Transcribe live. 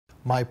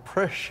My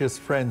precious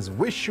friends,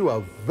 wish you a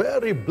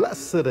very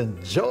blessed and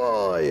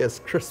joyous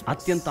Christmas.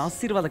 అత్యంత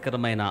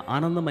ఆశీర్వాదకరమైన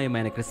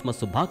ఆనందమయమైన Christmas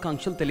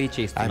శుభాకాంక్షలు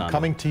తెలియజేస్తున్నాను. I'm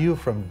coming to you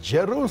from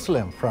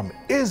Jerusalem, from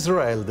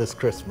Israel this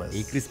Christmas.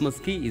 ఈ Christmas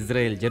కి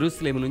Israel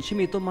Jerusalem నుంచి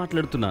మీతో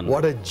మాట్లాడుతున్నాను.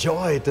 What a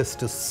joy it is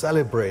to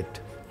celebrate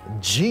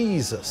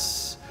Jesus,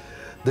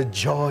 the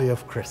joy of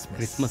Christmas.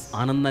 Christmas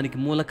ఆనందానికి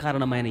మూల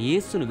కారణమైన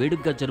యేసును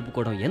వేడుకగా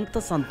జరుపుకోవడం ఎంత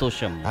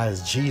సంతోషం. As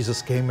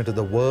Jesus came into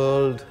the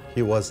world,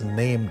 he was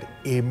named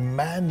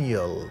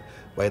Emmanuel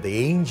by the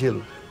angel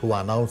who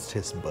announced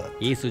his birth.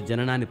 యేసు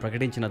జననాన్ని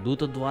ప్రకటించిన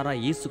దూత ద్వారా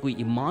యేసుకు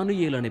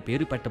ఇమ్మానుయేలు అనే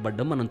పేరు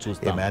పెట్టబడ్డం మనం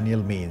చూస్తాం.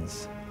 Emmanuel means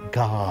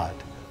God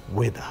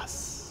with us.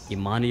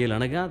 Immanuel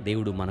అనగా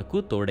దేవుడు మనకు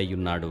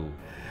తోడయ్యున్నాడు.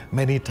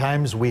 Many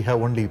times we have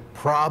only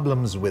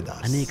problems with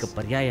us. అనేక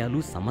పర్యాయాలు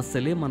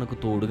సమస్యలే మనకు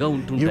తోడుగా You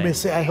ఉంటుంటాయి. may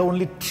say, I have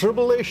only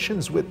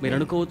tribulations with me. మీరు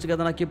అనుకోవచ్చు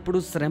కదా, నాకు ఎప్పుడు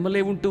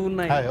శ్రమలే ఉంటూ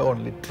ఉన్నాయి, I have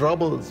only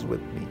troubles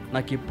with me.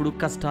 నాకు ఎప్పుడు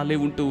కష్టాలే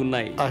ఉంటూ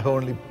ఉన్నాయి, I have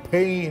only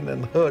pain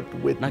and hurt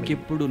with నాకు me.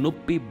 ఎప్పుడు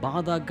నొప్పి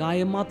బాధ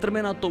గాయం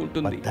మాత్రమే నాతో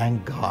ఉంటుంది. But thank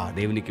God,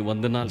 దేవునికి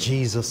వందనాలు,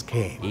 Jesus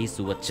came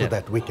యేసు so వచ్చారు.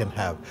 that we can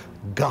have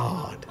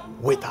God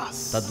with us.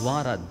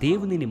 తద్వారా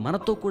దేవునిని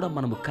మనతో కూడా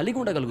మనము కలిగి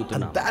And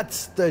ఉండగలుగుతున్నాం.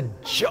 that's the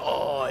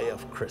joy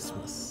of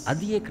Christmas.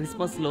 అది ఏ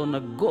క్రిస్మస్ లో ఉన్న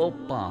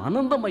గొప్ప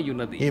ఆనందమై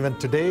ఉన్నది. Even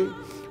today,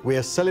 we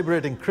are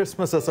celebrating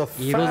Christmas as a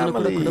ఈ రోజున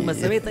కూడా కుటుంబ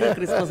family. సమేతంగా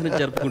క్రిస్మస్ ని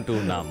జరుపుకుంటూ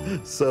ఉన్నాం.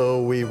 So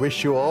we wish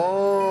you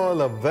all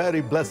a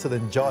very blessed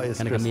and joyous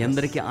కనుక మీ Christmas.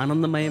 అందరికీ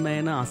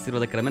ఆనందమయమైన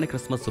ఆశీర్వాదకరమైన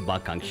క్రిస్మస్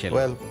శుభాకాంక్షలు.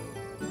 Well,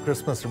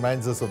 Christmas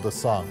reminds us of the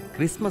song.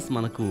 Christmas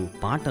మనకు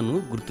పాటను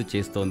గుర్తు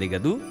చేస్తోంది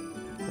గదు.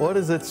 What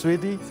is it,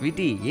 sweetie?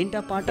 Sweety, ఏంటా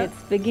పాట?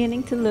 It's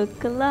beginning to look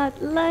a lot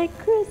like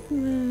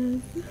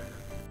Christmas.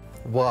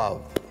 Wow.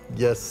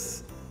 Yes,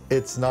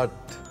 it's not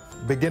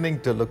beginning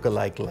to look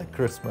alike like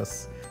Christmas.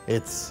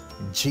 It's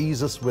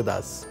Jesus with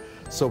us.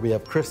 So we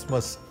have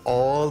Christmas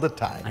all the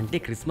time. అంటే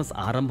Christmas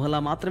ఆరంభంలా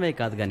మాత్రమే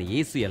కాదు కానీ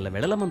యేసు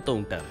ఎల్లవేళలా మనతో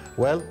ఉంటారు.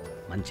 Well,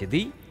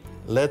 మంచిది.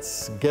 let's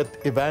get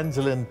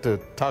Evangeline to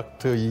talk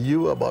to you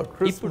about ఇప్పుడు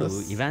Christmas.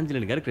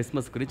 Evangeline గారు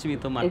క్రిస్మస్ గురించి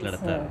మీతో It's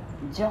మాట్లాడతారు.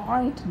 a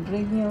joy to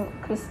bring you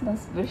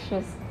Christmas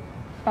wishes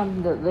from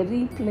the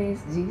very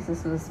place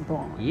Jesus was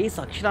born. యేసు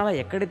అక్షరాల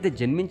ఎక్కడైతే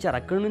జన్మించారో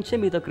అక్కడి నుంచే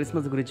మీతో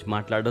క్రిస్మస్ గురించి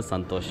మాట్లాడడం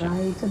సంతోషం.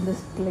 Right in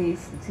this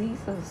place,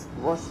 Jesus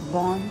was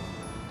born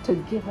to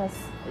give us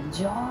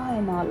joy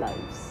in our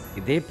lives.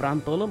 ఇదే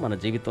ప్రాంతంలో మన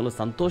జీవితంలో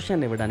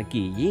సంతోషాన్ని ఇవ్వడానికి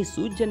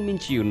యేసు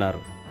జన్మించి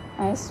ఉన్నారు.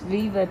 As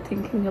we were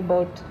thinking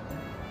about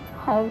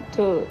how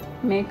to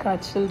make our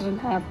children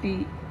happy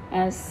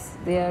as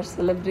they are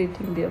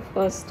celebrating their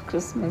first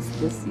Christmas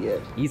this year,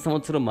 ఈ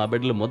సంవత్సరం మా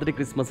బిడ్డలు మొదటి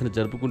క్రిస్మస్ ని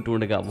జరుపుకుంటూ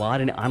ఉండగా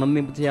వారిని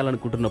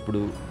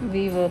ఆనందింపజేయాలనుకుంటున్నప్పుడు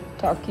we were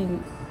talking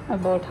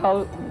about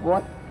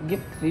what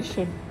gift we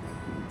should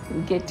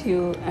get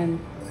you and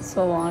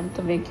so on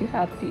to make you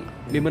happy.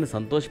 మిమ్మల్ని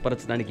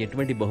సంతోషపరచడానికి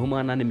ఎటువంటి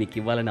బహుమానాన్ని మీకు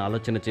ఇవ్వాలని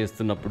ఆలోచన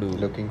చేస్తున్నప్పుడు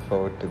Looking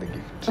forward to the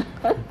gift.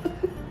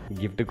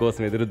 Gift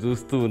కోసం ఎదురు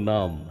చూస్తూ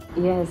ఉన్నాం.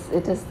 Yes,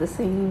 it is the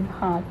same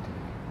heart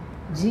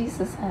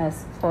Jesus has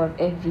for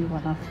every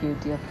one of you,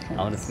 dear అవును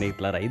friends,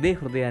 స్నేహితులారా, ఇదే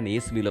హృదయాన్ని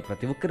యేసు మీలో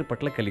ప్రతి ఒక్కరి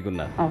పట్ల కలిగి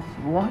ఉన్నారు. of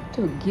what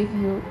to give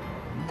you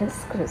this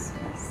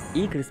Christmas.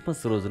 ఈ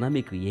క్రిస్మస్ రోజున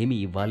మీకు ఏమి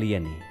ఇవ్వాలి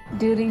అని.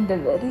 During the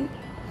very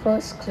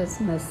first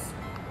Christmas,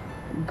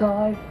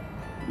 God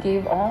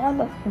gave all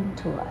of Him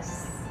to us.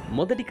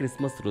 మొదటి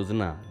క్రిస్మస్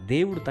రోజున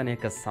దేవుడు తన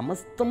యొక్క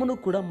సమస్తమును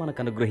కూడా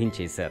మనకు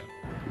అనుగ్రహించేశారు.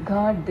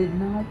 God did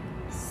not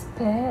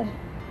spare,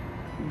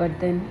 but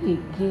then He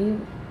gave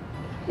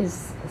His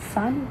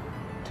Son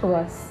to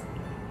us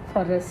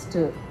for us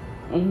to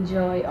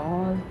enjoy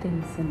all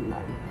things in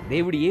life.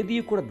 దేవుడు ఏది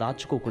కూడా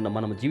దాచుకోకుండా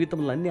మనం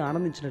జీవితంలో అన్ని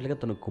ఆనందించినట్లుగా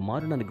తన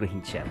కుమారుని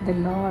అనుగ్రహించారు. The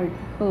Lord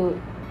who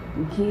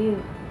gave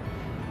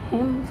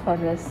Him for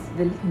us,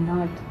 will He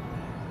not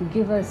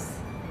give us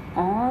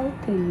all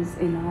things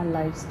in our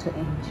lives to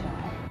enjoy?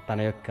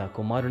 తన యొక్క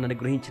కుమారుని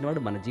అనుగ్రహించిన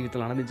వాడు మన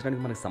జీవితంలో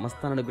ఆనందించడానికి మనకు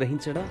సమస్తాన్ని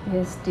అనుగ్రహించడా?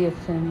 Yes, dear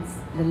friends,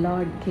 the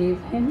Lord gave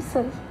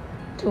Himself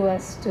to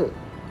us to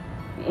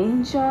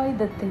enjoy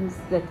the things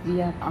that we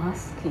are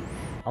asking.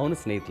 అవును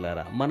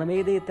స్నేహితులారా, మనం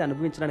ఏదైతే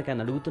అనుభవించడానికి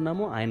ఆయన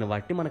అడుగుతున్నామో ఆయన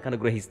వాటిని మనకు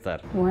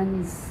అనుగ్రహిస్తారు.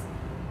 Once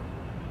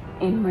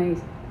in my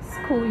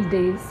school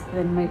days,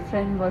 when my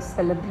friend was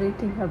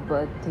celebrating her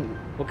birthday,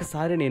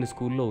 ఒకసారి నేను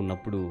స్కూల్లో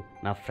ఉన్నప్పుడు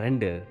నా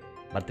ఫ్రెండ్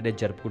బర్త్డే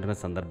జరుపుకుంటున్న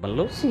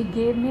సందర్భంలో she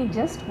gave me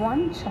just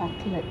one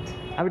chocolate.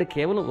 ఆవిడ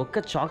కేవలం ఒక్క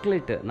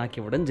చాక్లెట్ నాకు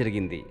ఇవ్వడం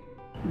జరిగింది.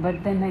 But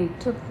then I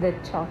took that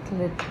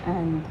chocolate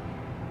and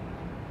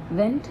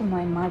went to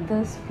my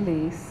mother's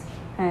place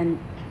and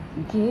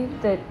gave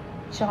that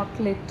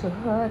chocolate to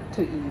her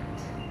to eat.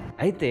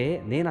 అయితే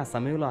నేను ఆ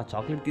సమయంలో ఆ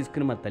చాక్లెట్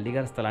తీసుకుని మా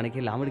తల్లిగారి స్థలానికి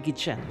వెళ్ళి ఆవిడకి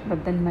ఇచ్చాను.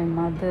 But then my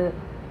mother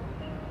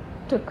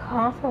took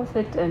half of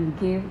it and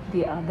gave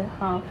the other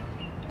half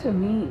to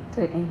me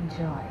to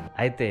enjoy.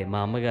 అయితే మా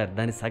అమ్మగారు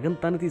దాని సగం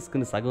తను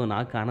తీసుకుని సగం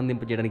నాకు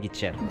ఆనందింపజేయడానికి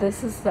iచ్చారు. This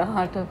is the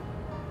heart of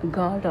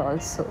God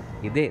also.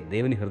 ఇదే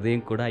దేవుని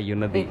హృదయం కూడా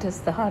అయ్యున్నది. It is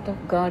the heart of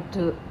God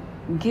to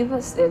give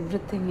us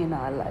everything in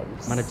our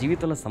lives. మన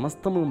జీవితంలో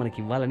సమస్తము మనకి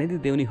ఇవ్వాలనేది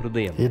దేవుని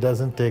హృదయం. He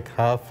doesn't take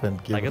half and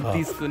give సగం half.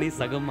 తీసుకుని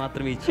సగం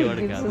మాత్రమే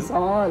ఇచ్చేవాడు He gives కాదు. us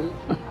all.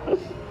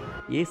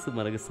 యేసు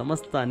మనకు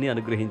సమస్తాన్ని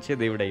అనుగ్రహించే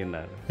దేవుడై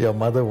ఉన్నారు. Your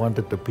mother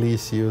wanted to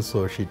please you, so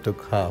she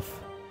took half.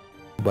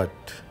 But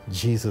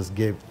Jesus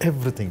gave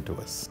everything to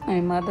us.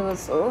 My mother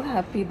was so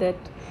happy that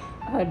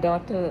her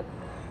daughter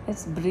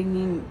is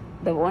bringing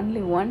the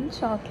only one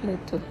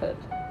chocolate to her.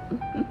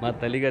 మా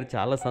తల్లిగారు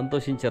చాలా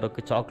సంతోషించారు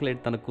ఒక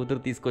chocolate తన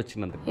కూతురు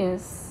తీసుకొచ్చినందుకు.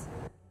 Yes.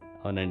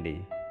 అవునండి.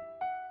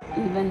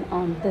 Even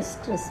on this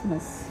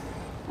Christmas,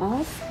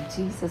 ask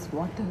Jesus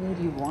whatever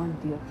you want,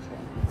 dear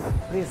friend.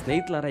 ప్రియ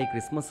స్నేహితులారా, ఈ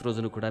క్రిస్మస్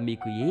రోజున కూడా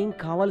మీకు ఏం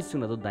కావాల్సి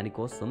ఉన్నదో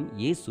దానికోసం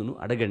యేసును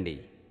అడగండి.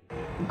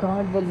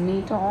 God will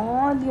meet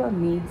all your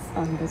needs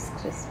on this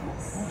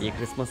Christmas. ఈ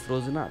క్రిస్మస్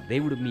రోజున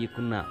దేవుడు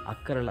మీకున్న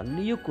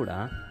అక్కరలన్నీ కూడా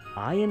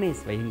ఆయనే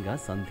స్వయంగా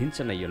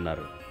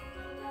సంధించనయ్యున్నారు.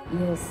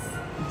 Yes,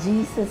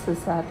 Jesus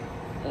is our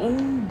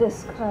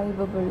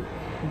indescribable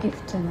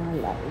gift in our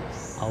lives.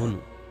 అవును,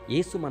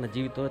 యేసు మన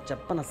జీవితంలో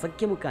చెప్పన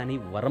సఖ్యము కాని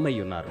వరమై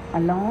ఉన్నారు.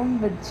 Along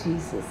with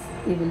Jesus,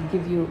 He will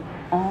give you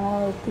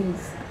all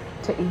things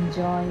to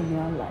enjoy in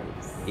your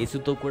lives.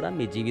 యేసుతో కూడా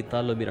మీ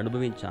జీవితాల్లో మీరు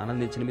అనుభవించి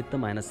ఆనందించిన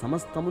నిమిత్తం ఆయన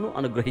సమస్తమును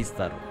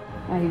అనుగ్రహిస్తారు.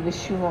 I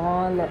wish you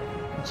all a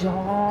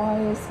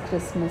joyous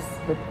Christmas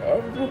with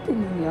everything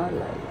in your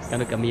lives.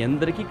 కనుక మీ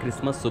అందరికీ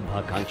క్రిస్మస్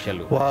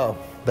శుభాకాంక్షలు. Wow,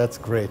 that's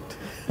great.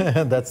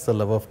 That's the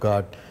love of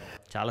God.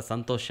 చాలా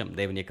సంతోషం,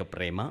 దేవుని యొక్క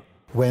ప్రేమ.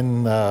 When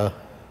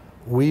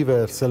we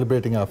were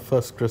celebrating our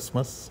first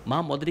Christmas, మా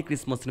మొదటి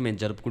క్రిస్మస్ని మేము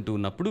జరుపుకుంటూ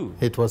ఉన్నప్పుడు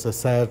it was a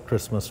sad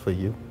Christmas for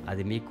you.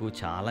 అది మీకు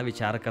చాలా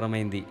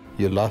విచారకరమైంది.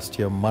 You lost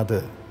your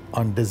mother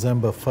on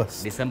December 1st.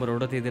 December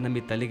 1వ తేదీన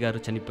మీ తల్లిగారు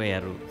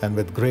చనిపోయారు. And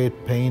with great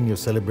pain you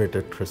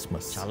celebrated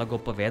Christmas. చాలా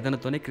గొప్ప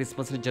వేదనతోనే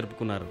క్రిస్మస్ని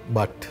జరుపుకున్నారు.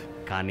 But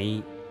కానీ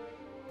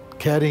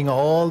carrying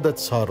all that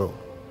sorrow,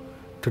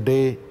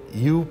 today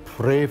you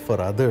pray for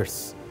others,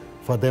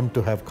 for them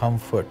to have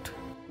comfort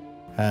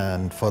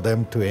and for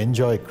them to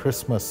enjoy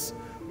Christmas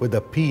with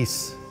a peace,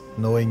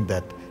 knowing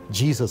that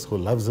Jesus, who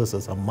loves us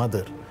as a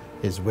mother,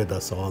 is with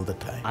us all the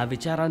time. ఆ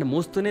విచారాన్ని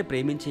మోస్తూనే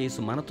ప్రేమించే యేసు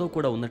మనతో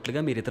కూడా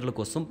ఉన్నట్లుగా మీరు ఇతరుల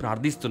కోసం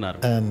ప్రార్థిస్తున్నారు.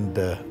 And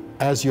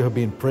as you have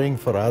been praying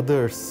for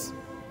others,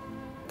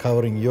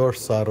 covering your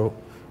sorrow,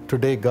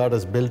 today God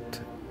has built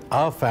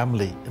our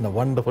family in a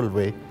wonderful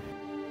way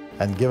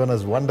and given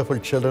us wonderful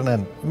children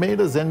and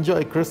made us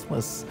enjoy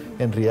Christmas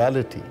in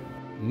reality.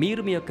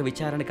 మీరు మీ యొక్క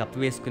విచారానికి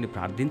అప్పవేసుకుని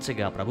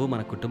ప్రార్థించగా ప్రభు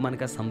మన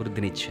కుటుంబానికి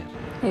సమృద్ధినిచ్చారు.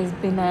 He's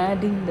been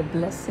adding the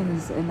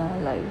blessings in our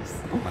lives.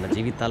 మన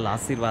జీవితాల్లో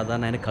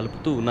ఆశీర్వాదాన్ని ఆయన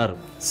కలుపుతూ ఉన్నారు.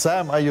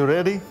 Sam, are you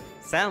ready?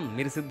 Sam,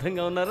 మీరు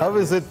సిద్ధంగా ఉన్నారు? How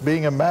is it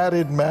being a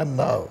married man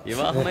now?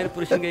 వివాహమైన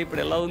పురుషునిగా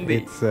ఇప్పుడు ఎలా ఉంది?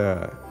 It's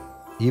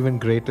even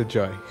greater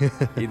joy.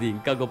 ఇది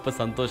ఇంకా గొప్ప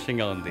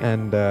సంతోషంగా ఉంది.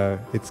 And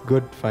it's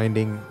good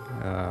finding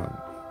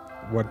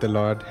what the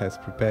Lord has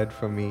prepared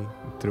for me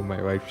through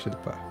my wife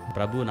Shilpa.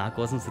 ప్రభు నా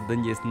కోసం సిద్ధం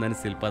చేసిందని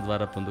శిల్ప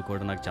ద్వారా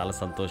పొందుకోవడం నాకు చాలా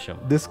సంతోషం.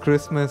 This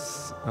Christmas,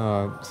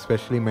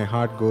 especially my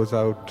heart goes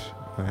out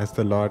as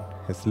the Lord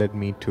has led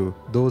me to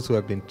those who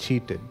have been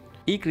cheated.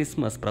 ఈ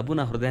క్రిస్మస్ ప్రభు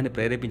నా హృదయాన్ని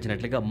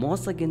ప్రేరేపించినట్లుగా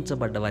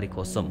మోసగించబడ్డ వారి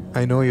కోసం.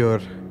 I know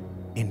you're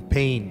in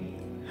pain,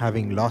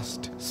 having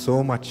lost so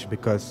much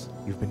because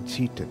you've been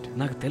cheated.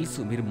 నాకు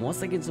తెలుసు మీరు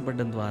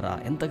మోసగించబడడం ద్వారా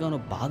ఎంతగానో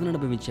బాధను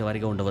అనుభవించే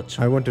వారిగా ఉండవచ్చు.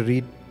 I want to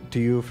read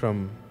to you from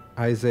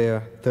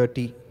Isaiah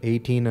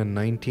 30:18 and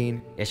 19.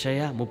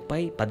 యెషయా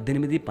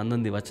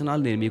 30:18-19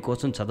 వచనాలు నేను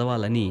మీకోసం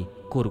చదవాలని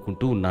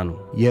కోరుకుంటూ ఉన్నాను.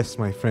 Yes,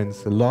 my friends,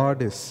 the Lord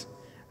is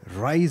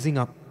rising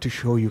up to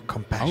show you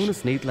compassion. అవును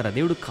స్నేహితులారా,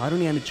 దేవుడు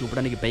కారుణ్యాన్ని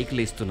చూపడానికి పైకి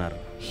లేస్తున్నారు.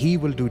 He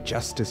will do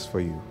justice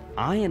for you.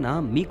 ఆయన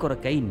మీ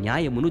కొరకై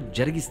న్యాయమును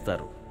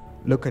జరిగిస్తారు.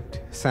 Look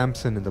at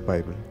Samson in the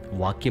Bible.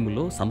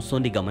 వాక్యములో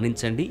సంసోన్ని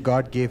గమనించండి.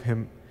 God gave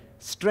him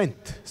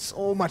strength,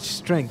 so much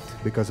strength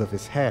because of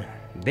his hair.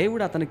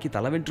 దేవుడు అతనికి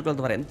తల వెంట్రుకల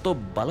ద్వారా ఎంతో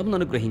బలమును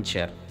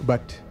అనుగ్రహించారు.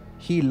 But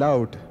he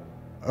loved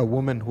a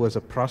woman who was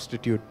a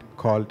prostitute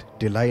called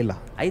Delilah.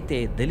 అయితే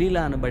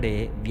దెలీలా అనబడే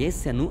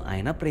వేశ్యను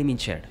ఆయన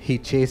ప్రేమించాడు. He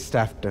chased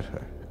after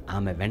her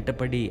ఆమె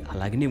వెంటపడి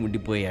అలాగనే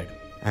ఉండిపోయాడు.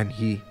 and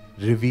he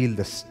revealed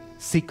the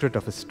secret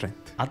of his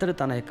strength. అతడు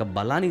తన యొక్క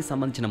బలానికి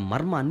సంబంధించిన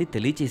మర్మాన్ని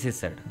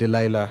తెలియచేసేసాడు.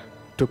 Delilah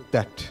took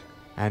that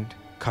and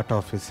cut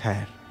off his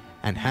hair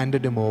and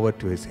handed him over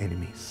to his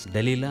enemies.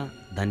 Delilah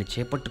దాన్ని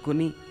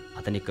చేపట్టుకుని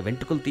అతని యొక్క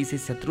వెంట్రుకలు తీసి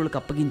శత్రువులకు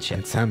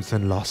అప్పగించాడు. And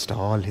Samson lost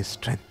all his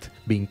strength,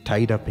 being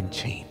tied up in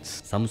chains.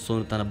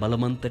 సంసోను తన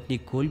బలమంతటిని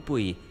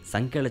కోల్పోయి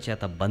సంకెళ్ల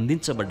చేత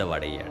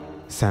బంధించబడ్డవాడయ్యాడు.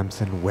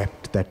 Samson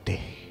wept that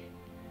day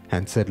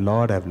and said,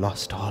 Lord, I've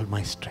lost all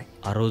my strength.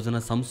 ఆ రోజున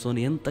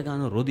సంసోను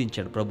ఎంతగానో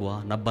రోదించాడు, ప్రభువా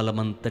నా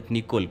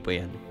బలమంతటిని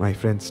కోల్పోయాను. My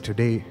friends,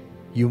 today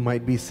you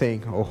might be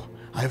saying, oh,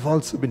 I've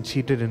also been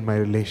cheated in my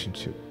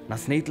relationship. నా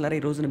స్నేహితులారా,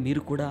 ఈ రోజున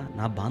మీరు కూడా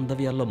నా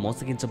బాంధవ్యాల్లో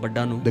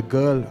మోసగించబడ్డాను. The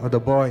girl or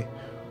the boy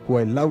who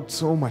I loved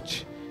so much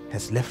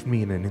has left me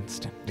in an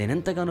instant.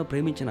 నేనెంతగానో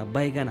ప్రేమించిన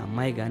అబ్బాయి గాని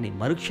అమ్మాయి గాని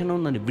మరుక్షణం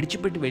నన్ను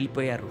విడిచిపెట్టి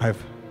వెళ్ళిపోయారు.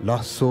 I've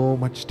lost so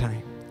much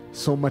time,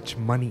 so much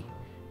money,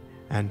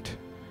 and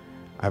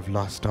I've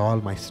lost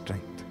all my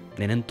strength.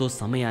 నేనెంతో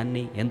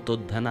సమయాన్ని, ఎంతో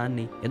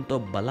ధనాన్ని, ఎంతో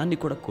బలాన్ని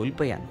కూడా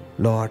కోల్పోయాను.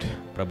 Lord,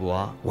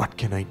 ప్రభువా, what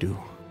can I do?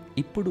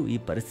 ఇప్పుడు ఈ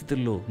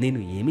పరిస్థితుల్లో నేను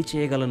ఏమి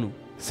చేయగలను?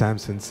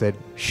 Samson said,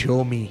 show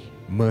me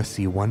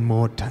mercy one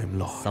more time,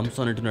 Lord.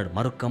 సంసోను అంటున్నాడు,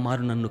 మరొక్క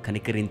మారు నన్ను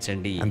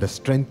కనికరించండి. And the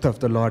strength of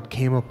the Lord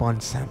came upon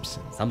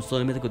Samson.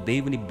 సంసోను మీదకు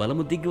దేవుని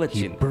బలము దిగి He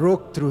వచ్చింది.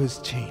 broke through his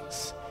chains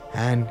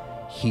and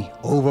he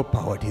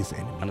overpowered his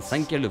మన enemies.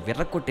 సంఖ్యలు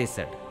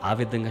విర్రకొట్టేశాడు. ఆ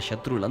విధంగా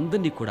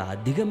శత్రువులందరినీ కూడా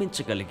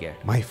అధిగమించగలిగాడు.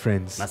 My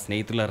friends, నా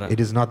స్నేహితులారా,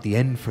 it is not the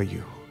end for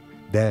you.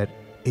 There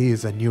is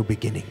a new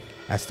beginning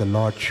as the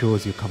Lord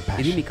shows you ఇది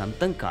compassion. మీకు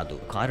అంతం కాదు,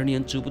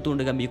 కారుణ్యం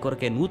చూపుతుండగా మీ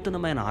కొరకే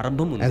నూతనమైన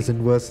ఆరంభం ఉంది. As in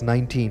verse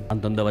 19,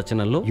 19వ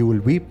వచనంలో, you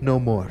will weep no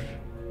more.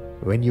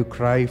 When you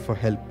cry for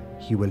help,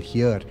 he will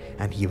hear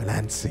and he will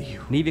answer you.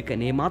 నీవిక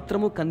నే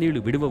మాత్రము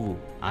కన్నీళ్లు విడువవు,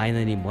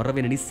 ఆయన నీ మొర్ర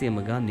విని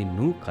నిశ్చయముగా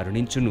నిన్ను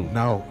కరుణించును.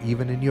 Now,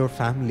 even in your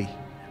family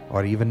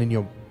or even in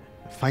your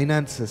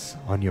finances,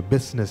 on your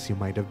business, you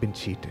might have been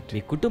cheated.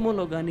 మీ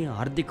కుటుంబంలో గాని,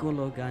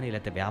 ఆర్థికంలో గాని,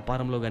 లేకపోతే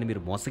వ్యాపారంలో గాని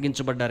మీరు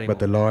మోసగించబడ్డారేమో.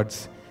 But the Lord's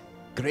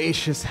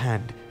gracious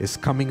hand is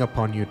coming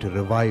upon you to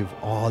revive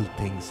all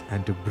things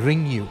and to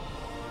bring you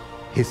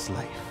his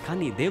life.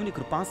 కానీ దేవుని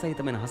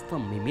కృపాసహితమైన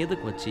హస్తం మీ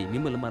మీదకు వచ్చి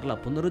మిమ్మల్ని మరలా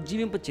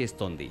పునరుజ్జీవింప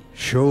చేస్తోంది.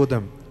 Show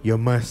them your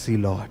mercy,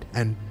 Lord,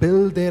 and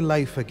build their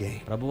life again.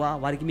 ప్రభువా,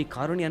 వారికి మీ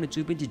కారుణ్యాన్ని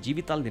చూపించి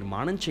జీవితాలు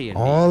నిర్మాణం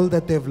చేయండి. All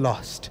that they've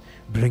lost,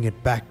 bring it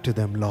back to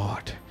them,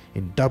 Lord,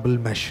 in double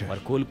measure.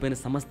 వారు కోల్పోయిన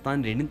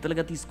సమస్తాన్ని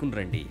రెండింతలుగా తీసుకుని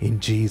రండి. In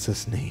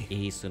Jesus' name.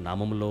 యేసు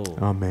నామములో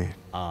Amen.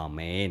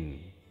 Amen.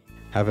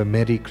 Have a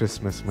Merry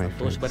Christmas, my friends.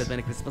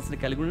 సంతోషభరితమైన Christmas ని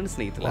కలిగి ఉండండి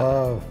స్నేహితులారా.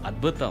 Wow.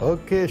 అద్భుతం.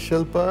 Okay,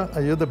 Shilpa,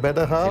 are you the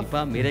better half? శిల్ప,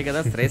 మీరే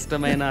కదా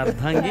శ్రేష్టమైన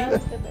అర్ధాంగి.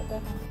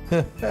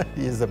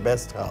 He is the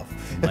best half.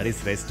 మరి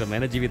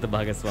శ్రేష్టమైన జీవిత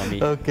భాగస్వామి.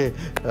 Okay,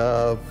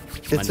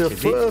 it's your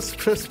Manchidi. first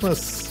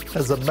Christmas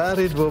as a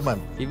married woman.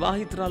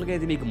 వివాహితురాలుగా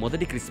ఇది మీకు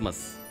మొదటి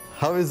క్రిస్మస్.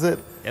 How is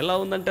it? ఎలా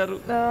ఉందంటారు?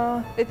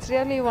 It's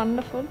really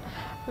wonderful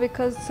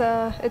because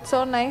it's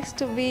so nice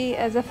to be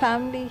as a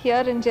family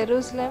here in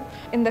Jerusalem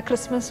in the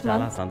Christmas చాలా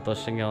month.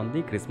 సంతోషంగా ఉంది.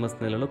 Christmas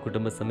నెలలో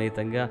కుటుంబ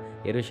సమేతంగా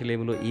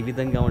యెరూషలేములో ఈ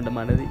విధంగా ఉండడం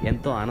అనేది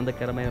ఎంతో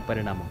ఆనందకరమైన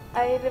పరిణామం.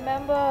 I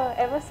remember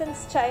ever since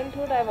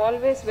childhood I've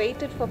always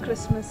waited for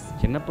Christmas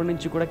చిన్నప్పటి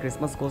నుంచి కూడా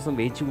క్రిస్మస్ కోసం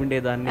వేచి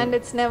ఉండేదాన్ని. and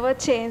it's never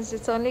changed.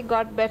 It's only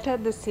got better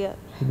this year.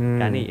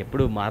 కానీ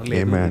ఎప్పుడూ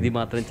మారలేదు. Amen. ఇది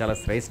మాత్రం చాలా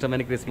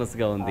శ్రేష్టమైన క్రిస్మస్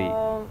గా ఉంది.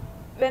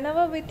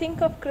 Whenever we think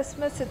of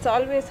Christmas, it's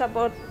always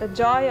about the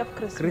joy of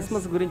Christmas.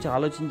 Christmas గురించి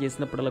ఆలోచన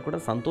చేసినప్పుడల్లా కూడా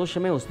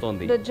సంతోషమే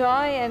వస్తోంది. The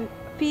joy and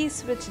peace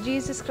which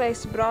Jesus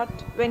Christ brought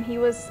when he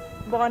was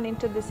born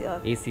into this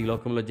earth. ఈ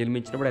లోకంలో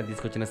జన్మించినప్పుడు ఆయన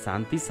తీసుకొచ్చిన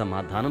శాంతి,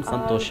 సమాధానం,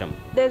 సంతోషం.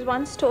 There's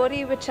one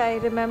story which I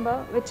remember,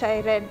 which I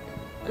read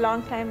a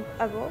long time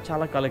ago.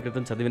 చాలా కాలం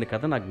క్రితం చదివిన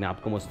కథ నాకు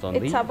జ్ఞాపకం వస్తోంది.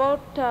 It's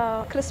about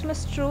Christmas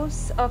truce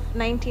of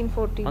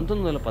 1914.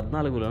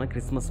 1914లోన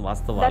Christmas That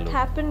వాస్తవాలు.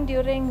 happened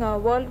during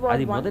World War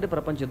అది I. మొదటి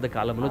ప్రపంచ యుద్ధ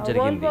కాలంలో World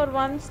జరిగింది. War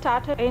I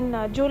started in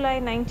July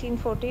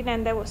 1914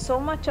 and there was so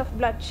much of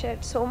bloodshed,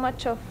 so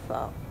much of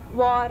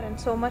war and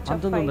so much of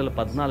fight.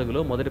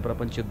 1914లో మొదటి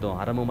ప్రపంచ యుద్ధం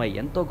ఆరంభమై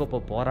ఎంతో గొప్ప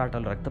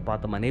పోరాటాలు,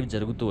 రక్తపాతం అనేవి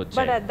జరుగుతూ But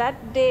వచ్చాయి. at that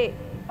day,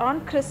 on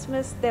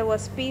Christmas, there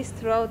was peace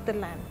throughout the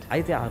land.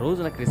 అయితే ఆ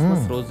రోజున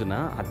క్రిస్మస్ రోజున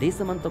ఆ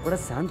దేశమంతా కూడా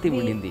శాంతి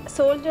ఉండింది.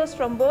 Soldiers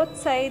from both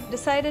sides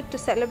decided to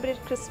celebrate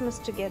Christmas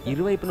together.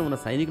 ఇరువైపున ఉన్న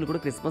సైనికులు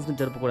కూడా క్రిస్మస్ ని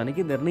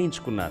జరుపుకోవడానికి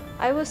నిర్ణయించుకున్నారు.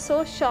 I was so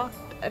shocked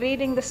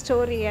reading the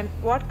story and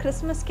what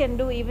Christmas can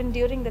do even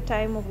during the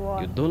time of war.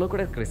 యుద్ధంలో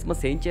కూడా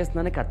క్రిస్మస్ ఏం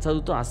చేస్తుందని కథ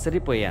చదువుతూ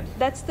ఆశ్చర్యపోయాను.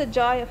 That's the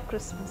joy of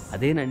Christmas.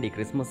 అదేనండి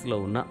క్రిస్మస్ లో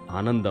ఉన్న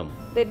ఆనందం.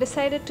 They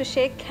decided to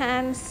shake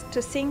hands,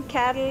 to sing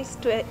carols,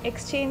 to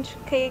exchange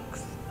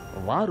cakes.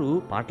 వారు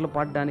పాటలు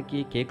పాడడానికి,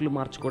 కేకులు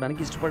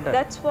మార్చుకోవడానికి ఇష్టపడ్డారు.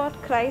 That's what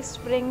Christ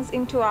brings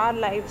into our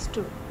lives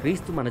too.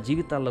 క్రీస్తు మన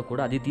జీవితాల్లో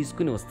కూడా అది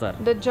తీసుకుని వస్తారు.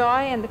 The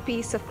joy and the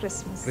peace of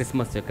Christmas.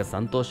 Christmas యొక్క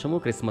సంతోషము,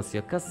 క్రిస్మస్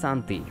యొక్క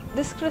శాంతి.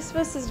 This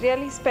Christmas is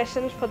really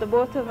special for the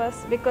both of us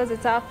because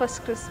it's our first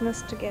Christmas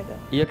together.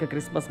 ఈ యొక్క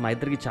క్రిస్మస్ మా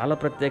ఇద్దరికి చాలా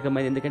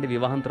ప్రత్యేకమైనది, ఎందుకంటే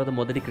వివాహం తర్వాత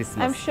మొదటి I'm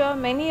Christmas. sure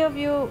many of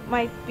you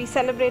might be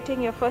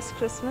celebrating your first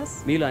Christmas.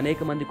 మీలో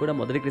అనేక మంది కూడా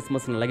మొదటి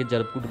క్రిస్మస్ అలాగే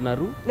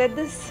జరుపుకుంటున్నారు. Let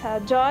this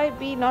joy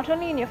be not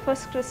only in your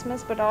first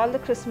Christmas but all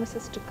the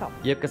Christmases to come.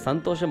 ఈ యొక్క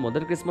సంతోషం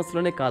మొదటి క్రిస్మస్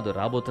లోనే కాదు,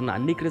 రాబోతున్న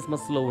అన్ని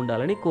క్రిస్మస్ లో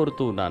ఉండాలని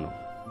కోరుతూ ఉన్నాను.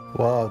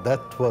 Wow,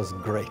 that was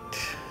great.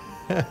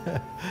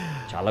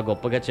 చాలా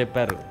గొప్పగా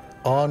చెప్పారు.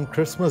 On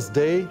Christmas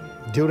Day,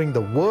 during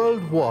the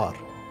World War,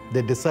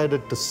 they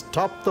decided to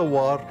stop the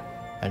war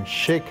and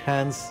shake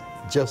hands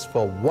just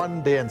for one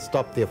day and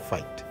stop their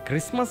fight.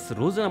 Christmas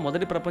రోజున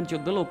మొదటి ప్రపంచ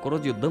యుద్ధంలో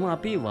ఒక్కరోజు యుద్ధం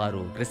ఆపి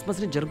వారు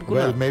క్రిస్మస్ ని Well,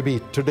 జరుపుకున్నారు. maybe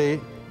today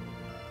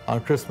on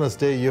Christmas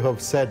Day you have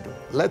said,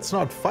 let's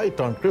not fight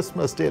on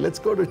Christmas Day,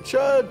 let's go to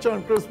church on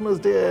Christmas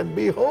Day and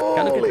be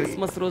కనుక holy.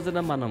 క్రిస్మస్ రోజున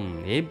మనం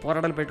ఏం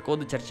పోరాటాలు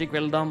పెట్టుకోవద్దు, చర్చికి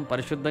వెళ్దాం,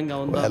 పరిశుద్ధంగా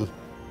ఉందాం. Well,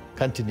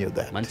 continue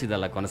that. మంచిది,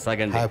 అలా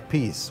కొనసాగండి. Have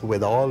peace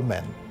with all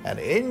men and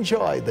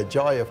enjoy the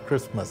joy of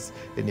Christmas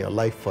in your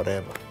life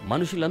forever.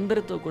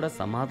 మనుషులందరితో కూడా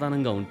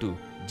సమాధానంగా ఉంటూ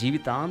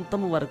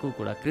జీవితాంతం వరకు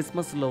కూడా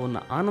క్రిస్మస్ లో ఉన్న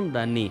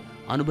ఆనందాన్ని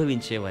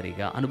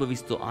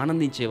అనుభవిస్తూ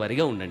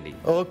ఆనందించేవారిగా ఉండండి.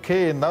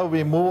 Okay, now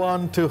we move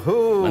on to who?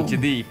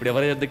 మంచిది, ఇప్పుడు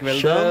ఎవరి వద్దకు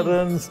వెళ్దాం?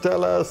 Sharon,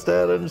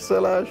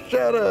 Stella,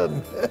 Sharon.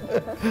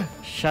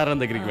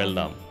 షారన్ దగ్గరికి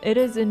వెళ్దాం. It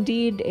is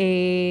indeed a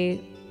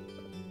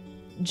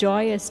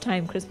joyous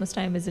time. Christmas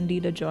time is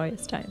indeed a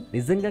joyous time.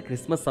 నిజంగా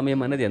క్రిస్మస్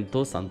సమయం అనేది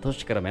ఎంతో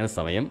సంతోషకరమైన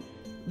సమయం.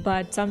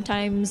 But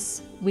sometimes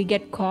we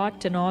get caught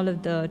in all of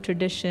the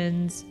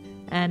traditions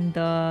and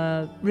the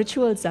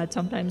rituals that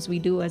sometimes we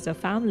do as a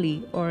family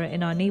or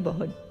in our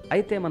neighborhood.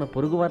 అయితే మన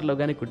పొరుగువారిలో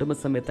కానీ కుటుంబ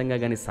సమేతంగా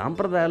కానీ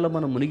సాంప్రదాయాల్లో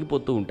మనం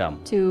మునిగిపోతూ ఉంటాం.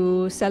 To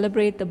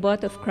celebrate the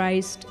birth of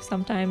Christ,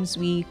 sometimes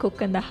we cook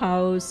in the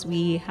house,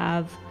 we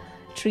have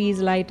trees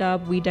light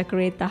up, we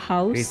decorate the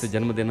house. క్రీస్తు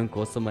జన్మదినం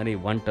కోసమని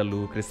వంటలు,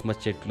 క్రిస్మస్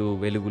చెట్లు,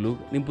 వెలుగులు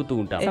నింపుతూ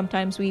ఉంటాం.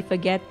 Sometimes we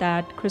forget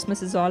that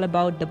Christmas is all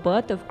about the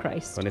birth of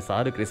Christ.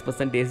 కొన్నిసార్లు Christmas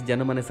అంటే యేసు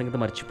జన్మం అనే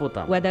సంగతి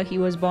మర్చిపోతాం. Whether he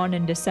was born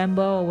in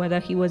December or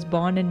whether he was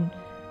born in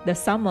the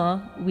summer,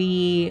 we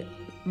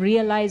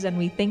realize and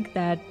we think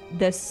that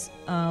this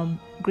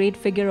great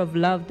figure of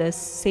love, this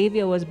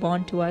Saviour, was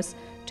born to us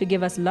to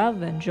give us love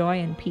and joy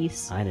and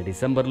peace. ఆయన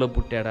డిసెంబర్లో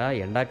పుట్టాడా,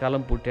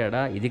 ఎండాకాలం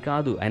పుట్టాడా, ఇది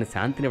కాదు, ఆయన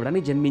శాంతిని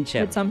ఇవ్వడానికి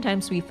జన్మించాడు. But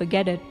sometimes we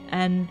forget it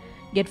and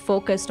get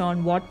focused on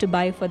what to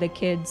buy for the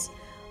kids,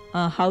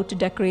 how to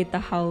decorate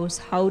the house,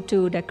 how to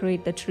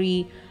decorate the tree,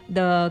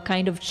 the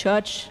kind of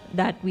church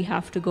that we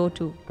have to go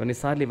to.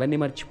 కొన్నిసార్లు ఇవన్నీ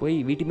మర్చిపోయి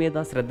వీటి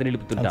మీద శ్రద్ధ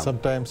నిలుపుతుంటాం. And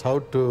sometimes how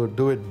to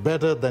do it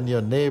better than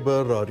your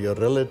neighbor or your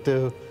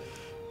relative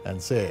and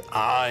say,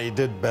 I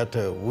did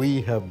better, we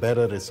have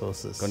better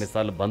resources.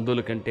 కొన్నిసార్లు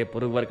బంధువుల కంటే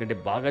పొరుగు వారి కంటే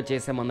బాగా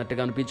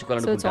చేసామన్నట్టుగా So it's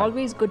అనిపించుకోవాలనుకుంటాం.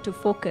 always good to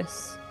focus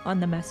on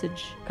the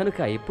message. కనుక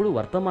ఎప్పుడు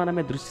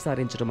వర్తమానమే దృష్టి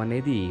సారించడం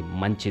అనేది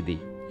మంచిది.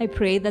 I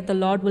pray that the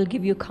Lord will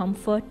give you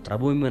comfort.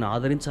 ప్రభు మిమ్మల్ని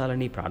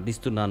ఆదరించాలని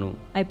ప్రార్థిస్తున్నాను.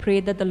 I pray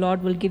that the Lord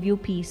will give you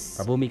peace.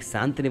 ప్రభు మీకు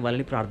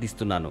శాంతినివ్వాలని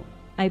ప్రార్థిస్తున్నాను.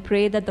 I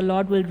pray that the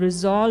Lord will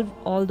resolve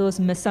all those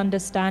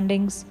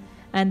misunderstandings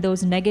and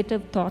those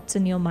negative thoughts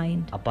in your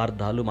mind.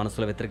 అపార్థాలు,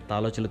 మనసుల వ్యతిరేక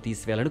ఆలోచనలు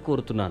తీసివేయాలని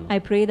కోరుతున్నాను. I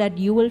pray that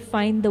you will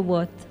find the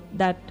worth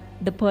that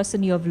the person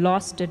you have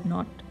lost did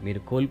not.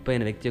 మీరు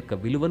కోల్పోయిన వ్యక్తి యొక్క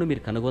విలువను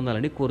మీరు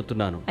కనుగొనాలని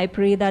కోరుతున్నాను. I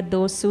pray that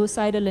those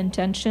suicidal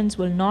intentions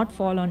will not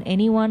fall on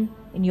anyone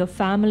in your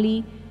family,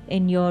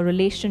 in your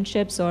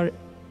relationships, or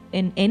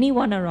in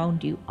anyone around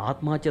you.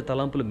 ఆత్మహత్య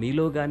తలంపులు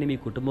మీలో గాని మీ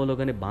కుటుంబంలో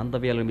గాని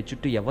బాంధవ్యాలు మీ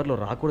చుట్టూ ఎవరిలో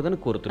రాకూడదని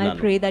I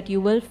కోరుతున్నాను. pray that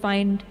you will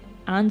find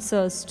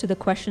answers to the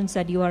questions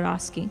that you are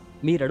asking.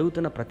 మీరు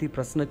అడుగుతున్న ప్రతి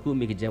ప్రశ్నకు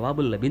మీకు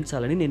జవాబులు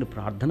లభించాలని నేను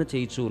ప్రార్థన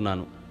చేయుచు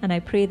ఉన్నాను. And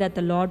I pray that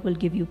the Lord will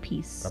give you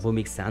peace. ప్రభు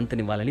మీకు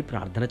శాంతినివ్వాలని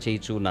ప్రార్థన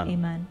చేయుచు ఉన్నాను.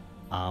 Amen.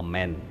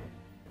 Amen.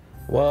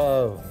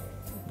 Wow,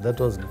 that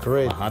was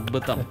great.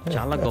 అద్భుతం,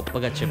 చాలా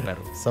గొప్పగా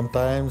చెప్పారు.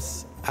 Sometimes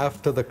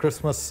after the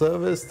Christmas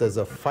service, there's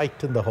a fight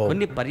in the home.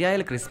 కొన్ని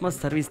పర్యాయాలు క్రిస్మస్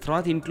సర్వీస్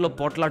తర్వాత ఇంట్లో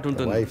పోట్లాట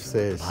ఉంటుంది. Wife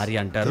says, భార్య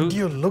అంటారు, did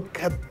you look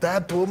at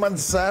that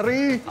woman's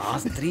saree? ఆ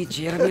స్త్రీ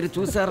చీర మీరు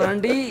చూసారా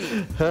అండి?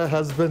 Her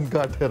husband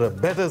got her a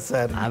better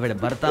saree. ఆవిడ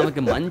భర్త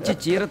ఆమెకి మంచి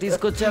చీర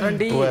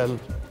తీసుకొచ్చారండి. Well,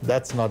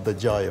 that's not the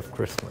joy of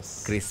Christmas.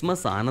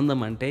 Christmas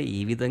ఆనందం అంటే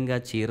ఈ విధంగా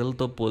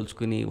చీరలతో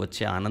పోల్చుకుని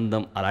వచ్చే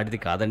ఆనందం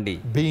అలాంటిది కాదండి.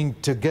 Being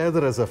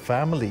together as a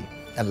family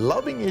and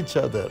loving each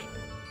other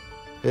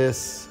is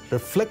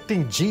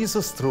reflecting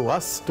Jesus through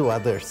us to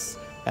others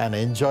and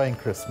enjoying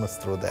Christmas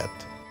through that.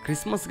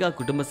 క్రిస్మస్గా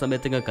కుటుంబ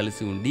సమేతంగా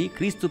కలిసి ఉండి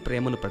క్రీస్తు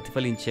ప్రేమను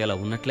ప్రతిఫలించేలా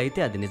ఉన్నట్లయితే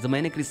అది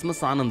నిజమైన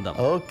క్రిస్మస్ ఆనందం.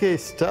 Okay,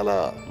 Stella.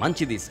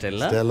 మంచిది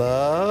స్టెల్లా.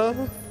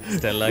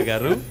 స్టెల్లా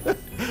గారు,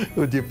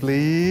 would you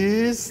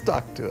please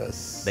talk to us?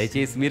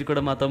 దయచేసి మీరు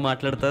కూడా మాతో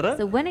మాట్లాడతారా?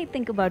 So when I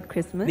think about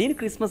Christmas, నేను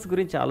క్రిస్మస్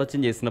గురించి ఆలోచన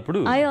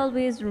చేసినప్పుడు I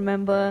always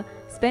remember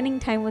spending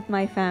time with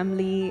my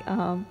family,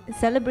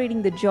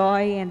 celebrating the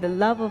joy and the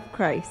love of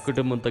Christ.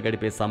 కుటుంబంతో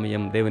గడిపే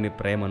సమయం దేవుని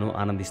ప్రేమను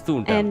ఆనందిస్తూ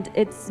ఉంటాను. And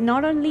it's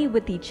not only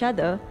with each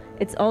other,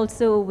 it's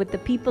also with the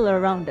people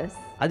around us.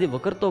 అది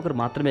ఒకరితో ఒకరు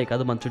మాత్రమే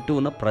కాదు, మన చుట్టూ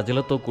ఉన్న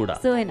ప్రజలతో కూడా.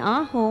 So in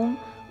our home,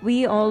 we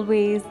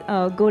always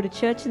go to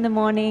church in the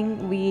morning,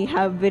 we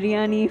have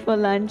biryani for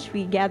lunch,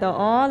 we gather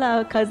all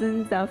our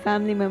cousins, our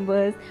family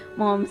members,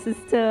 mom,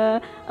 sister,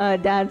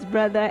 dad's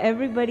brother,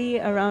 everybody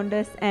around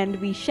us,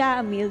 and we share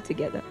a meal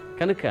together.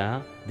 కనుక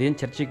దేవుని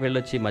చర్చికి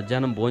వెళ్ళొచ్చి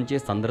మధ్యాహ్నం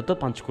భోంచేసి అందరితో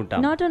పంచుకుంటాం.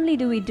 Not only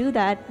do we do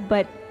that,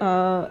 but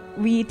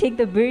we take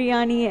the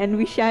biryani and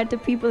we share to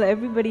people,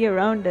 everybody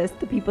around us,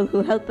 the people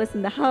who help us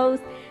in the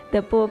house,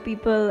 the poor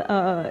people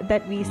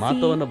that we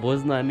మాతో see. ఉన్న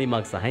భోజనాన్ని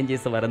మాకు సహాయం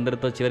చేసే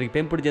వారందరితో చివరికి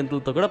పెంపుడు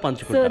జంతువులతో కూడా So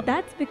పంచుకుంటాం.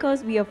 that's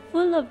because we are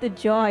full of the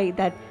joy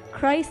that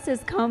Christ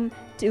has come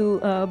to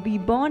be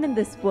born in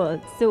this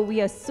world. So we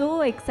are so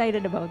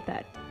excited about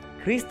that.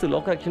 క్రీస్తు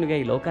లోకరక్షణగా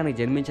ఈ లోకానికి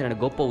జన్మించిన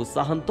గొప్ప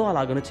ఉత్సాహంతో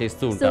అలాగనే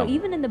చేస్తూ So ఉంటాం.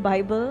 even in the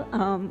Bible,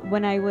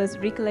 when I was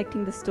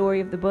recollecting the story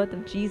of the birth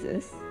of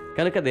Jesus,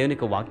 కనుక దేవుని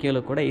యొక్క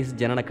వాక్యంలో కూడా యేసు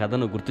జనన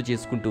కథను గుర్తు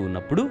చేసుకుంటూ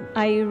ఉన్నప్పుడు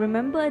I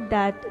remembered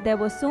that there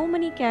were so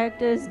many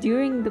characters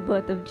during the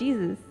birth of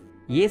Jesus.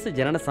 యేసు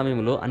జనన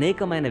సమయంలో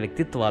అనేకమైన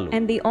వ్యక్తిత్వాలు,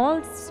 And they all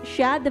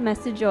shared the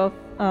message of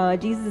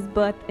Jesus'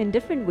 birth in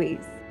different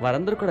ways.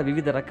 వారందరూ కూడా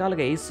వివిధ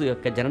రకాలుగా యేసు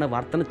యొక్క జనన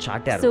వార్తను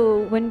చాటారు. So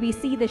when we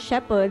see the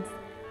shepherds,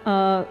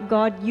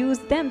 God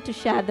used them to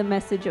share the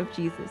message of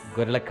Jesus.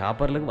 గొర్రెల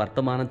కాపర్లకు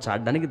వర్తమానం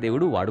చాటడానికి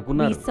దేవుడు We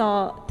వాడుకున్నారు. saw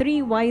 3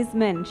 wise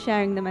men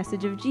sharing the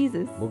message of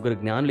Jesus. ముగ్గురు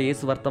జ్ఞానులు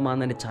యేసు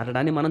వర్తమానాన్ని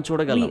చాటడాన్ని మనం We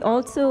చూడగలం.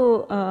 also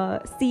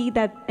see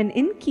that an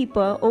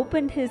innkeeper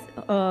opened his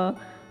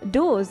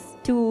doors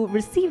to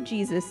receive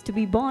Jesus, to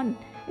be born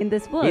in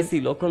this world. యేసు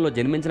ఈ లోకంలో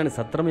జన్మించడానికి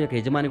సత్రం యొక్క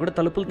యజమాని కూడా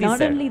తలుపులు Not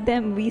తీశాడు. only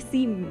them, we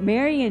see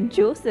Mary and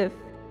Joseph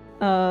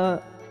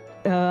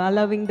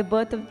allowing the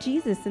birth of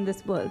Jesus in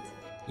this world.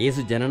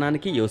 యేసు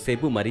జననానికి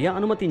యోసేపు మరియా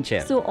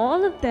అనుమతించారు. So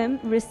all of them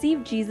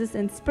received Jesus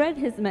and spread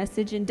his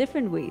message in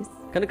different ways.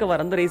 కనుక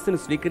వారందరూ యేసును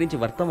స్వీకరించి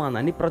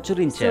వర్తమానాన్ని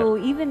ప్రచురించారు. So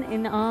even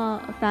in our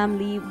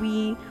family, we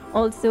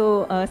also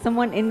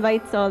someone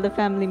invites all the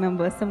family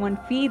members, someone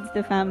feeds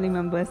the family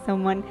members,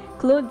 someone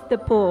clothes the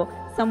poor,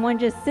 someone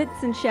just sits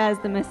and shares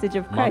the message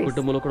of మా Christ.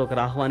 కుటుంబంలో కూడా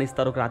ఒకరు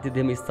ఆహ్వానిస్తారు, ఒకరు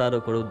ఆతిథ్యం ఇస్తారు,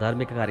 ఒకరు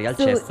ధార్మిక కార్యాలు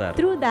So చేస్తారు.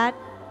 through that,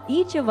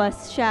 each of us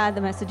share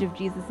the message of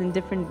Jesus in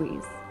different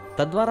ways.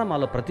 తద్వారా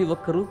మాలో ప్రతి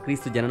ఒక్కరూ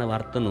క్రీస్తు జనన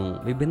వార్తను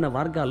విభిన్న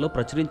మార్గాల్లో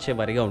ప్రచురించే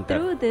వారిగా ఉంటారు.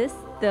 Through this,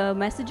 the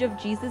message of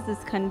Jesus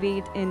is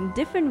conveyed in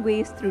different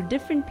ways through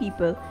different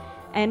people,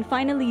 and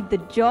finally the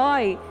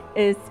joy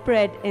is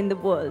spread in the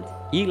world.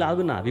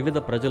 ఈలాగున వివిధ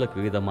ప్రజలకు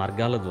వివిధ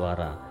మార్గాల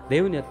ద్వారా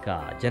దేవుని యొక్క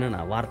జనన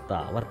వార్త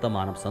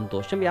వర్తమానం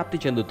సంతోషం వ్యాప్తి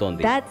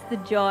చెందుతోంది. That's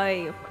the joy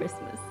of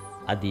Christmas.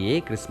 అది ఏ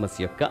క్రిస్మస్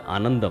యొక్క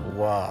ఆనందం.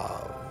 Wow.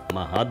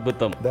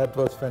 మహాద్భుతం. That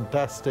was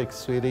fantastic,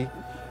 sweetie.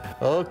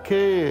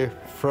 Okay,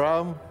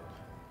 from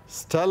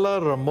Stella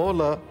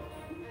Ramola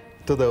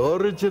to the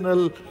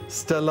original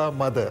Stella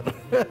mother.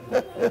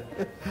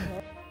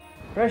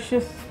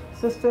 Precious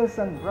sisters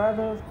and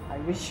brothers, I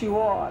wish you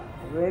all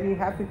a very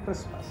happy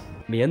Christmas.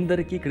 మీ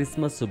అందరికీ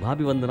Christmas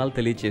శుభాభివందనాలు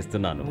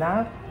తెలియజేస్తున్నాను. Now,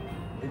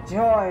 the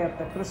joy of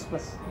the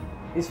Christmas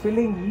is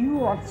filling you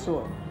also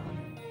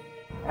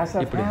as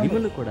a ఇప్పుడు family.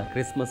 మిమ్మల్ని కూడా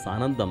Christmas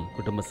ఆనందం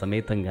కుటుంబ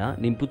సమేతంగా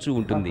నింపుచూ Our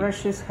ఉంటుంది.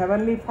 precious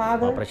Heavenly మా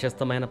Father,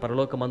 ప్రశస్తమైన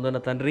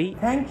పరలోకమందున తండ్రి,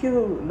 thank you,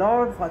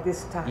 Lord, for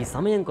this ఈ time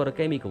సమయం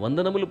కొరకై మీకు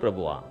వందనములు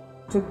ప్రభువా.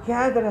 to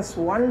gather as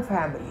one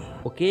family.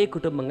 ఒకే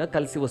కుటుంబంగా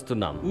కలిసి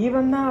వస్తున్నాం.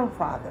 Even now,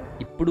 Father,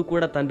 ఇప్పుడు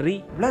కూడా తండ్రి,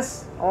 bless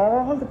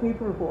all the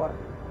people who are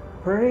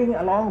praying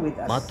along with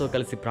us మాతో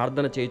కలిసి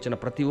ప్రార్థన చేయుచున్న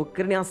ప్రతి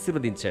ఒక్కరిని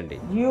ఆశీర్వదించండి.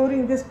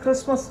 during this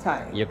Christmas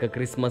time. ఈ యొక్క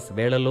క్రిస్మస్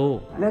వేళలో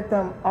Let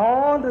them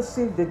all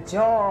receive the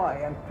joy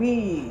and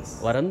peace.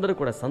 వారందరూ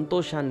కూడా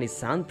సంతోషాన్ని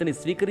శాంతిని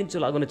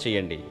స్వీకరించులాగున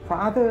చేయండి.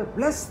 Father,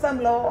 bless them,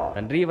 Lord.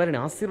 తండ్రి, వారిని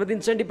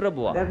ఆశీర్వదించండి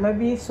ప్రభువా. There may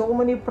be so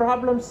many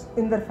problems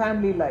in their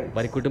family life.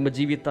 వారి కుటుంబ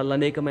జీవితాల్లో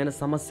అనేకమైన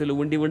సమస్యలు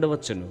ఉండి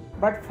ఉండవచ్చును.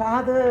 But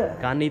Father,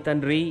 కానీ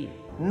తండ్రి,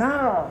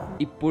 now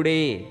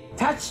ఇప్పుడే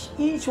touch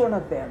each one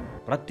of them.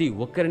 ప్రతి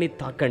ఒక్కరిని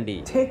తాకండి.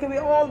 Take away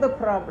all the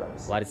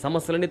problems. వారి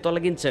సమస్యలని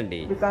తొలగించండి.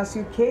 Because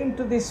you came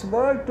to this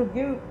world to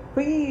give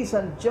peace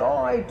and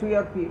joy to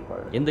your people.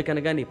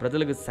 ఎందుకనగా నీ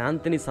ప్రజలకు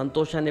శాంతిని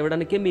సంతోషాన్ని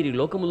ఇవ్వడానికే మీరు ఈ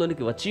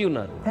లోకములోనికి వచ్చి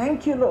ఉన్నారు.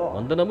 Thank you, Lord.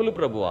 వందనములు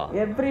ప్రభువా.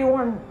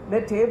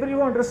 Let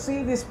everyone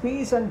receive this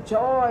peace and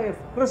joy of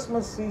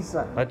Christmas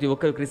season. ప్రతి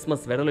ఒక్కరు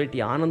క్రిస్మస్ వేళలో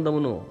ఇట్టి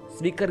ఆనందమును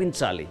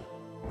స్వీకరించాలి.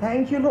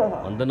 Thank you, Lord.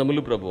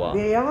 వందనములు ప్రభువా.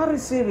 They are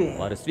receiving.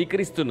 వారు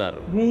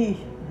స్వీకరిస్తున్నారు. We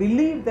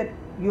believe that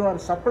you are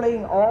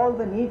supplying all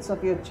the needs of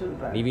your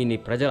children. నీవి నీ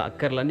ప్రజల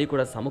అక్కర్లన్నీ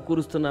కూడా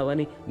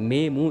సమకూరుస్తున్నావని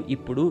మేము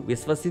ఇప్పుడు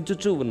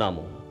విశ్వసించుచూ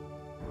ఉన్నాము.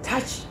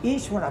 Touch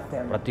each one of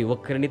them. ప్రతి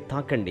ఒక్కరిని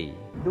తాకండి.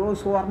 Those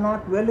who are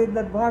not well in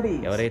their body.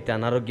 ఎవరైతే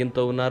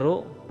అనారోగ్యంతో ఉన్నారో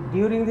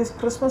During this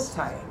Christmas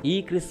time, ఈ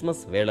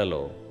క్రిస్మస్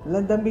వేళలో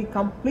let them be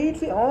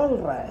completely all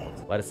right.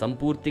 వారి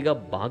సంపూర్తిగా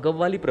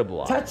బాగవ్వాలి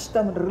ప్రభువా. Touch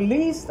them and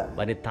release them.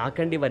 వారిని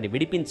తాకండి, వారిని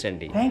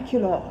విడిపించండి. Thank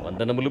you, Lord.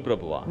 వందనములు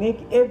ప్రభువా.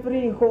 Make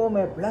every home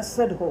a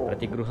blessed home.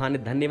 ప్రతి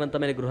గృహాన్ని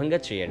ధన్యవంతమైన గృహంగా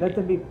Let చేయండి.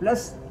 them be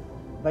blessed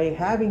by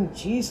having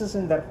Jesus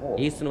in their home.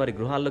 యేసును వారి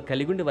గృహాల్లో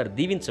కలిగి ఉండి వారు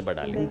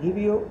దీవించబడాలి. We give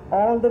you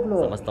all the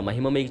glory. సమస్త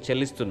మహిమ మీకు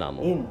చెల్లిస్తున్నాము.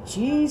 In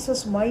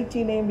Jesus'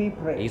 mighty name we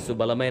pray. యేసు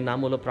బలమైన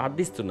నామములో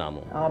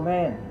ప్రార్థిస్తున్నాము.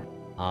 Amen.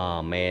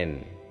 Amen.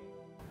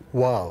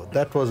 Wow,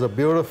 that was a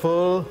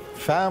beautiful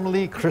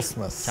family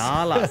Christmas.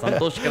 చాలా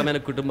సంతోషకరమైన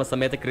కుటుంబ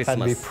సమేత And we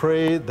Christmas.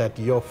 pray that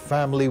your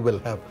family will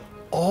have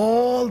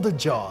all the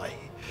joy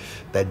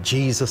that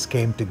Jesus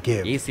came to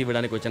give. యేసు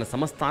ఇవ్వడానికి వచ్చిన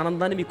సమస్త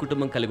ఆనందాన్ని మీ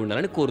కుటుంబం కలిగి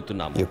ఉండాలని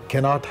కోరుతున్నాము. You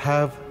cannot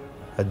have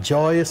a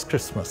joyous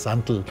Christmas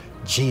until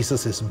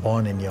Jesus is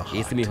born in your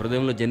Yesu heart. మీ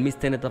హృదయంలో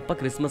జన్మిస్తేనే తప్ప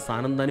క్రిస్మస్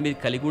ఆనందాన్ని మీరు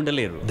కలిగి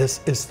ఉండలేరు. This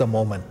is the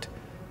moment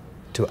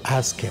to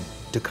ask Him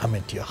to come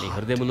into your me heart.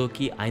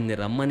 హృదయంలోకి ఆయన్ని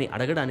రమ్మని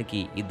అడగడానికి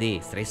ఇదే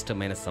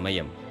శ్రేష్టమైన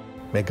సమయం.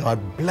 May God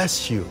bless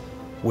you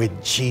with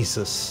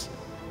Jesus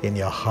in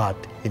your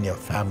heart, in your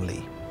family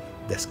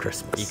this ఈ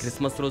Christmas.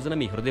 క్రిస్మస్ రోజున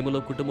మీ హృదయంలో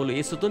కుటుంబంలో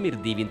యేసుతో మీరు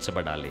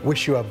దీవించబడాలి.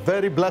 Wish you a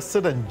very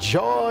blessed and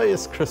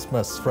joyous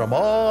Christmas from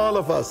all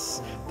of us,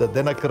 the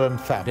Dhinakaran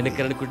family.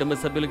 దినకరణ కుటుంబ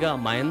సభ్యులుగా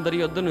మా అందరి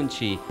యొద్ద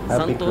నుంచి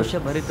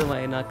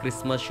సంతోషభరితమైన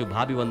క్రిస్మస్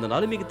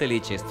శుభాభివందనాలు మీకు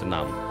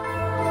తెలియజేస్తున్నాము.